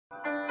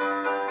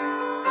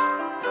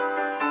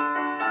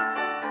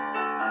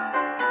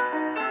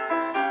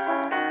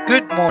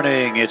Good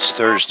morning. It's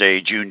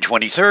Thursday, June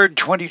 23rd,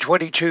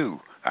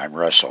 2022. I'm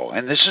Russell,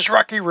 and this is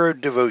Rocky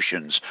Road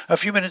Devotions, a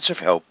few minutes of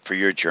help for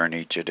your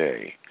journey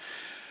today.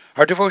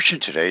 Our devotion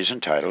today is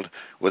entitled,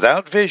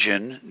 Without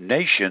Vision,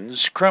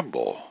 Nations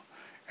Crumble.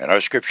 And our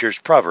scripture is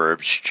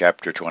Proverbs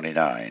chapter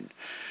 29.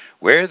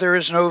 Where there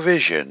is no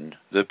vision,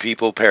 the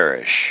people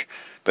perish,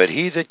 but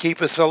he that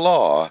keepeth the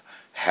law,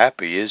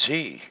 happy is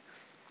he.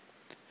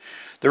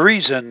 The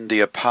reason the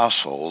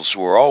apostles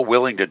were all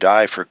willing to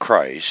die for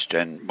Christ,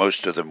 and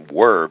most of them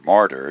were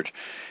martyred,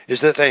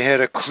 is that they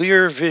had a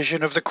clear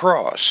vision of the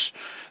cross.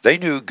 They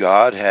knew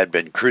God had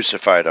been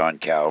crucified on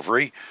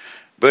Calvary,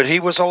 but he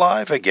was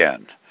alive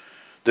again.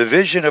 The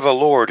vision of a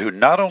Lord who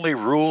not only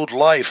ruled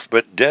life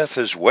but death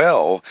as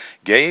well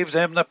gave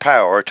them the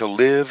power to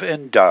live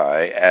and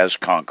die as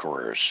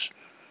conquerors.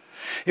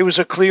 It was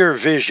a clear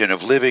vision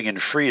of living in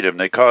freedom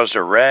that caused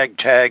a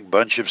ragtag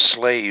bunch of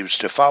slaves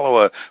to follow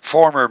a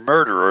former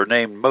murderer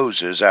named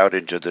Moses out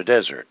into the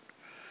desert.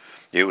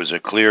 It was a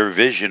clear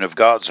vision of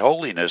God's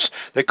holiness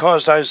that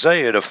caused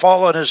Isaiah to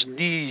fall on his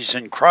knees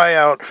and cry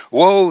out,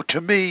 "Woe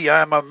to me,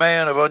 I am a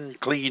man of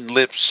unclean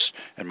lips,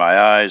 and my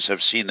eyes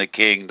have seen the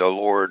King, the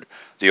Lord,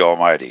 the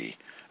Almighty."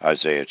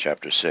 Isaiah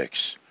chapter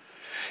 6.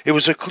 It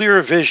was a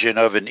clear vision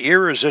of an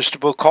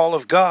irresistible call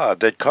of God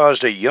that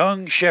caused a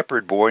young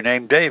shepherd boy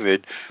named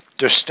David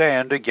to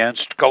stand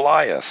against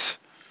Goliath.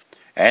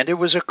 And it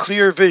was a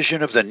clear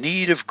vision of the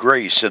need of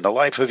grace in the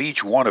life of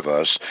each one of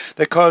us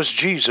that caused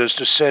Jesus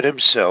to set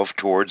himself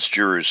towards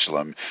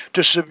Jerusalem,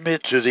 to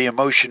submit to the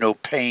emotional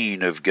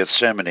pain of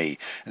Gethsemane,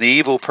 the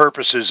evil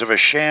purposes of a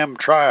sham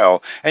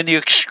trial, and the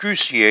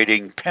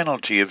excruciating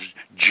penalty of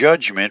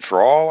judgment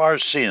for all our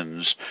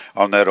sins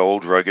on that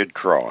old rugged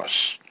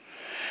cross.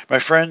 My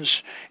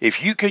friends,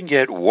 if you can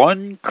get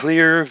one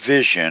clear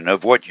vision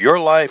of what your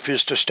life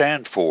is to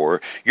stand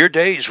for, your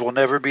days will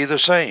never be the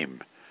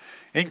same.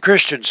 In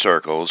Christian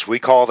circles, we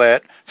call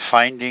that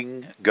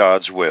finding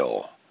God's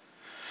will.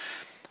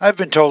 I've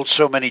been told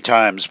so many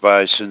times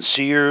by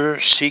sincere,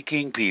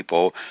 seeking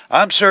people,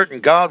 I'm certain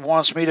God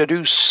wants me to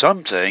do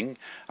something.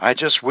 I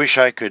just wish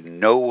I could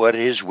know what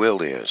His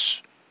will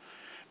is.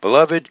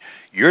 Beloved,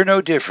 you're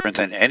no different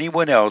than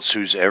anyone else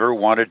who's ever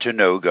wanted to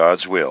know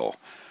God's will.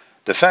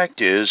 The fact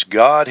is,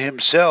 God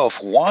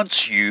Himself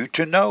wants you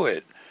to know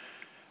it.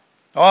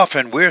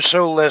 Often we're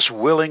so less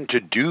willing to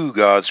do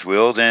God's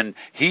will than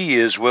He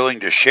is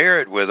willing to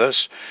share it with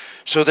us,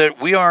 so that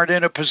we aren't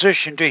in a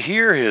position to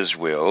hear His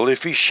will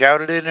if He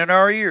shouted it in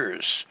our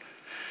ears.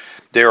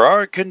 There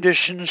are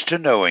conditions to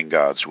knowing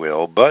God's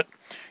will, but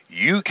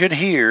you can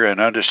hear and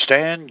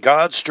understand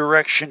God's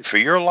direction for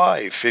your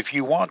life if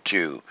you want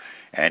to,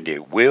 and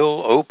it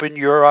will open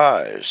your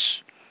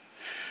eyes.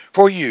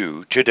 For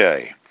you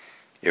today,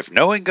 if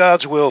knowing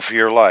God's will for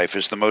your life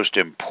is the most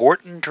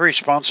important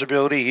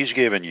responsibility He's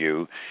given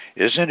you,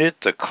 isn't it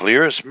the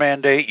clearest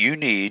mandate you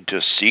need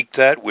to seek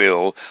that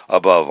will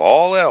above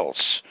all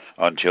else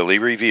until He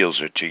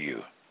reveals it to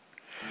you?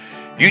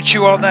 You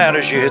chew on that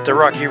as you hit the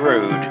rocky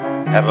road.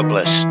 Have a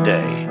blessed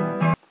day.